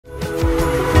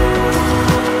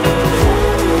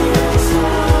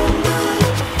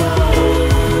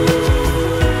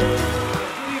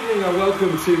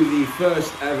to the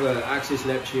first ever Axis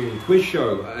Neptune quiz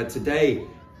show. Today,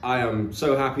 I am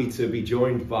so happy to be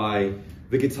joined by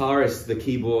the guitarist, the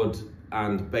keyboard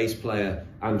and bass player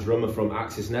and drummer from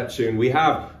Axis Neptune. We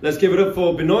have, let's give it up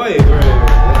for Benoit.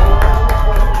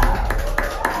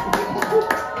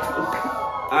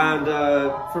 And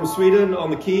from Sweden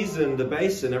on the keys and the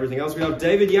bass and everything else, we have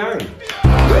David Yang.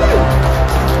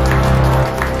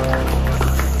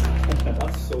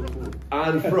 That's so cool.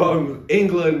 And from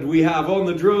England, we have on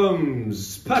the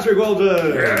drums, Patrick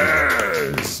Walden.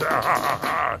 Yes.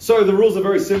 So the rules are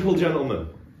very simple, gentlemen.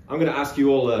 I'm going to ask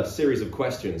you all a series of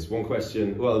questions. One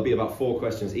question, well, it'll be about 4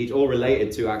 questions each, all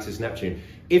related to Axis Neptune.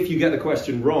 If you get the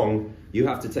question wrong, you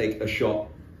have to take a shot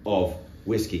of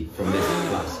whiskey from this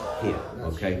glass here,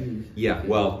 okay? Yeah,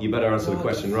 well, you better answer the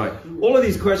question right. All of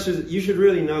these questions, you should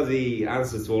really know the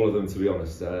answers to all of them, to be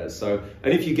honest.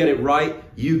 And if you get it right,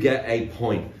 you get a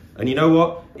point. And you know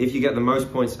what? If you get the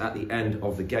most points at the end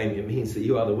of the game, it means that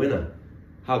you are the winner.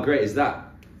 How great is that?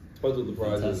 What are the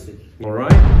prizes? All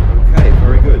right, okay,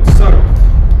 very good. So,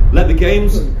 let the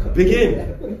games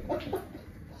begin.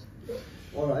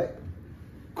 All right.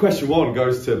 Question 1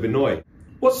 goes to Benoit.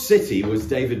 What city was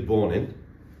David born in?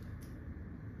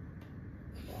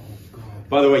 Oh, God.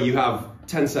 By the way, you have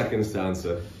 10 seconds to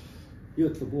answer.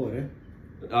 Göteborg,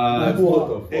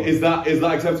 Is that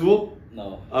acceptable?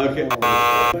 No. Okay.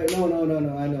 Wait,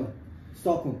 no, I know.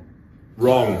 Stockholm.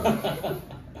 Wrong.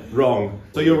 Wrong.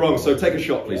 So you're wrong, so take a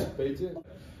shot, please. Beijing?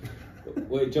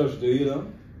 Wait, Josh, do you know?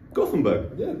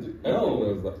 Gothenburg. Yeah, everyone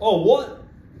knows that. Oh, what?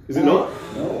 Is it not?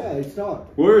 No, yeah, it's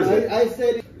not. Where is it? I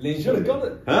said You should have got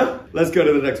it. Huh? Let's go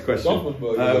to the next question.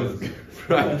 Gothenburg,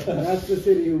 Right. that's the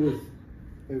city he was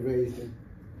raised in,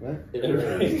 right?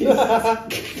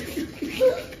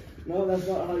 No, that's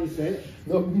not how you say it.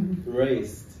 No.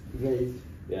 Raised. Raised.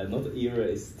 Yeah, not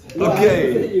erased. No, Okay.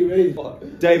 I said you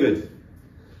raised. David,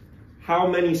 how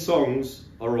many songs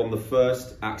are on the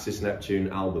first Axis Neptune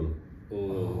album?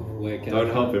 Oh, wait, can Don't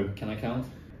I help count? him. Can I count?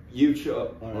 You shut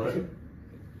up. All All right. right.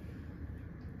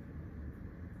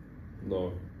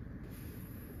 No.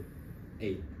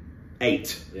 8.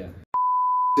 8. Yeah.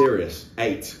 Serious.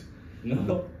 8.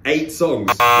 No. 8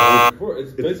 songs.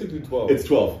 It's basically 12. It's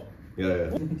 12.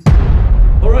 Yeah.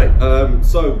 All right.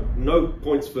 So no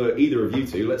points for either of you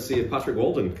two. Let's see if Patrick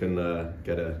Walden can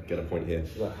get a point here.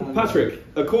 Patrick,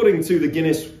 according to the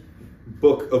Guinness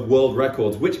Book of World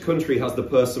Records, which country has the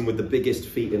person with the biggest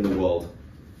feet in the world?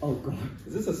 Oh, God.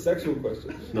 Is this a sexual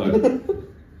question? No.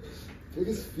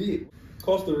 Biggest feet.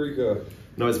 Costa Rica.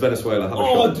 No, it's Venezuela. Have a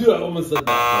Oh, shot. dude, I almost said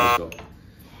that. Have a shot.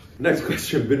 Next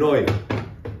question, Benoit.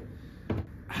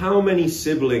 How many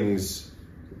siblings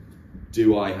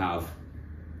do I have?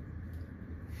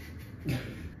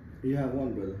 You have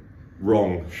one, brother.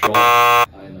 Wrong. Shot.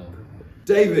 I know.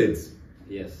 David.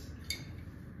 Yes.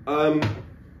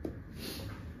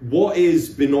 What is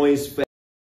Benoit's favorite?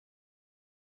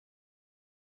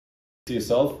 To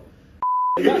yourself.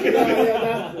 Got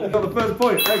the first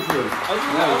point. Excellent.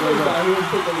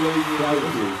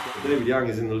 David Yang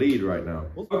is in the lead right now.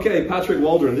 Okay, Patrick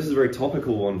Walden, this is a very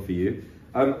topical one for you.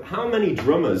 How many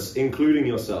drummers, including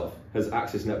yourself, has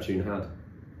Axis Neptune had?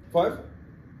 5?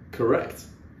 Correct.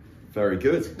 Very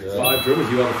good. Yeah. 5 drummers.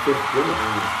 You are the 5th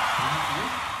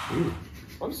drummer.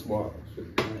 I'm smart.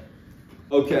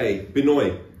 Okay,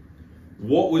 Benoit.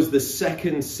 What was the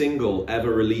second single ever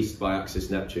released by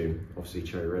Axis Neptune? Obviously,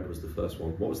 Cherry Red was the first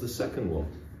one. What was the second one?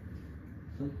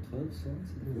 12 songs?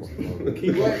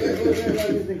 Keep on.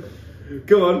 Wait.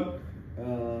 Go on.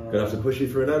 Gonna have to push you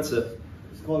for an answer.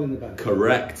 It's called in the back.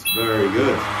 Correct. Very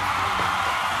good.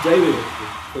 David,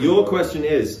 your question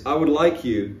is, I would like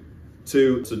you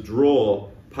to draw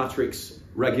Patrick's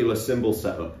regular cymbal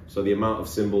setup. So the amount of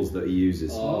cymbals that he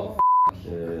uses. Oh,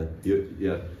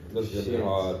 Yeah. That's really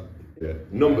hard. Yeah.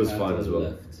 Numbers my hand fine on as the well.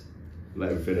 left.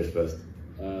 Let him finish first.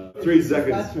 3 Patrick.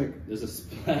 seconds. There's a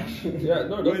splash. Yeah,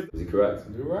 no, that's, Is he correct?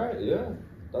 you're right, yeah.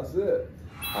 That's it.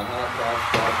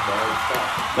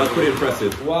 That's pretty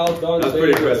impressive. Well done, That's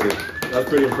pretty David. impressive. That's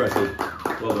pretty impressive.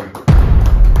 Well done.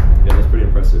 Yeah, that's pretty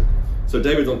impressive. So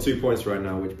David's on 2 points right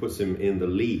now, which puts him in the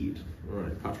lead. All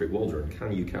right, Patrick Waldron,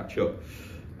 can you catch up?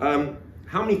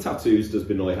 How many tattoos does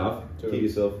Benoit have? 2. Keep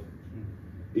yourself.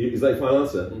 Is that your final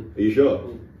answer? Are you sure?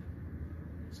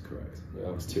 That's correct.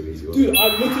 Yeah. That's too easy. Dude, I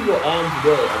looked at your arm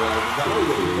today and I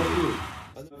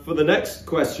was like, For the next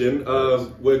question,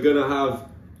 we're gonna have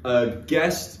a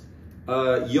guest,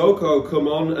 Yoko, come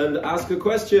on and ask a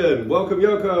question. Welcome,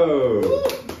 Yoko.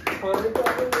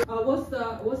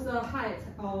 What's the height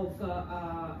of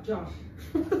Josh?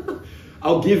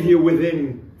 I'll give you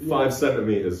within 5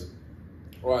 centimeters.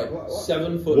 Right, What?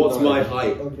 7 foot. What's 9. my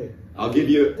height? Okay. I'll give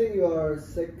I you. think you are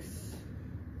 6.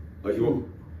 Oh, you want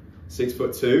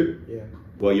 6'2"? Yeah.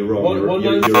 Well, you're wrong. One- You're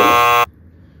 194.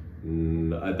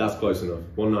 wrong. That's close enough.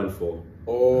 194.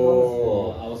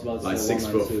 Oh. I was about to Like say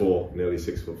 6'4", nearly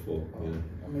 6'4". Yeah.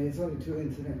 I mean, it's only 2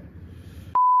 inches, isn't it?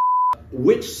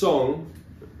 Which song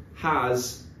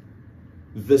has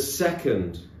the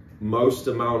second most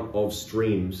amount of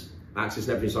streams? Axis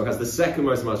Neptune song has the second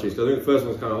most amount of streams. 'Cause I think the first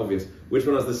one's kind of obvious. Which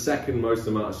one has the second most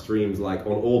amount of streams, like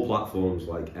on all platforms,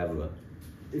 like ever?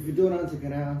 If you don't answer,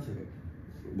 can I answer it?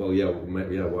 Well, yeah, why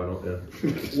not?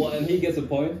 Yeah. Well, and he gets a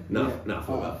point. Nah, Yeah. nah,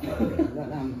 fuck that.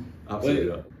 No. Absolutely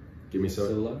Wait. not. Give me some.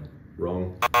 Solar.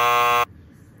 Wrong.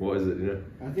 What is it? You know?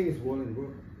 I think it's Wall and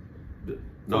Brook.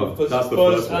 No, First- that's the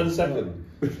first first one. and second.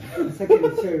 Second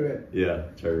is Cherry Red. Yeah,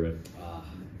 Cherry Red. Ah.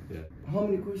 Yeah. How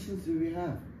many questions do we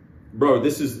have? Bro,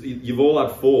 you've all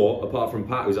had 4, apart from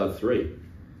Pat, who's had 3.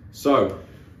 So,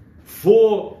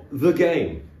 for the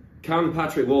game, can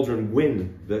Patrick Waldron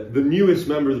win the newest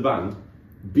member of the band,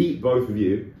 beat both of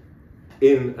you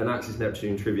in an Axis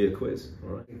Neptune trivia quiz?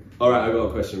 All right, I got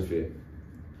a question for you.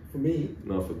 For me,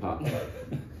 No, for Pat.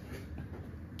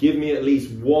 Give me at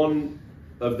least one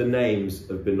of the names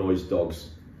of Benoit's dogs.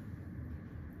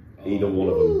 Either one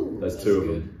of them. There's That's 2 of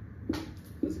good. them.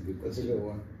 That's a good that's a question. good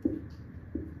one.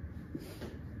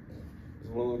 Is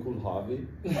one of them called Harvey?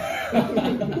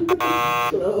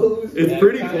 Close. It's Yeah,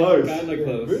 pretty kinda- close. Kinda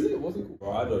close. Really? It wasn't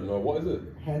called. I don't know. What is it?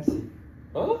 Hansi.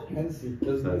 Huh? Hansi.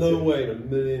 There's Hansi. no way in a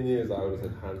million years I would have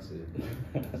said Hansi.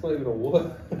 It's not even a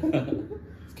word.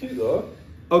 It's cute though.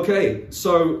 Okay,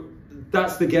 so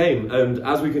that's the game, and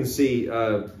as we can see,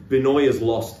 Benoit has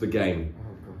lost the game. Oh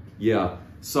god. Yeah,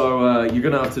 so you're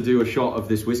gonna have to do a shot of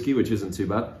this whiskey, which isn't too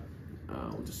bad.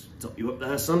 We'll just top you up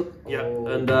there, son. Yeah, Oh.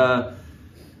 and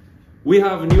we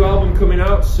have a new album coming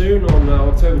out soon on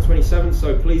October 27th,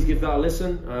 so please give that a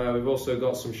listen. We've also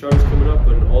got some shows coming up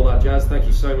and all that jazz. Thank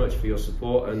you so much for your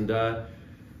support, and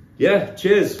yeah,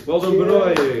 cheers. Well done,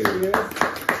 Benoit. Cheers.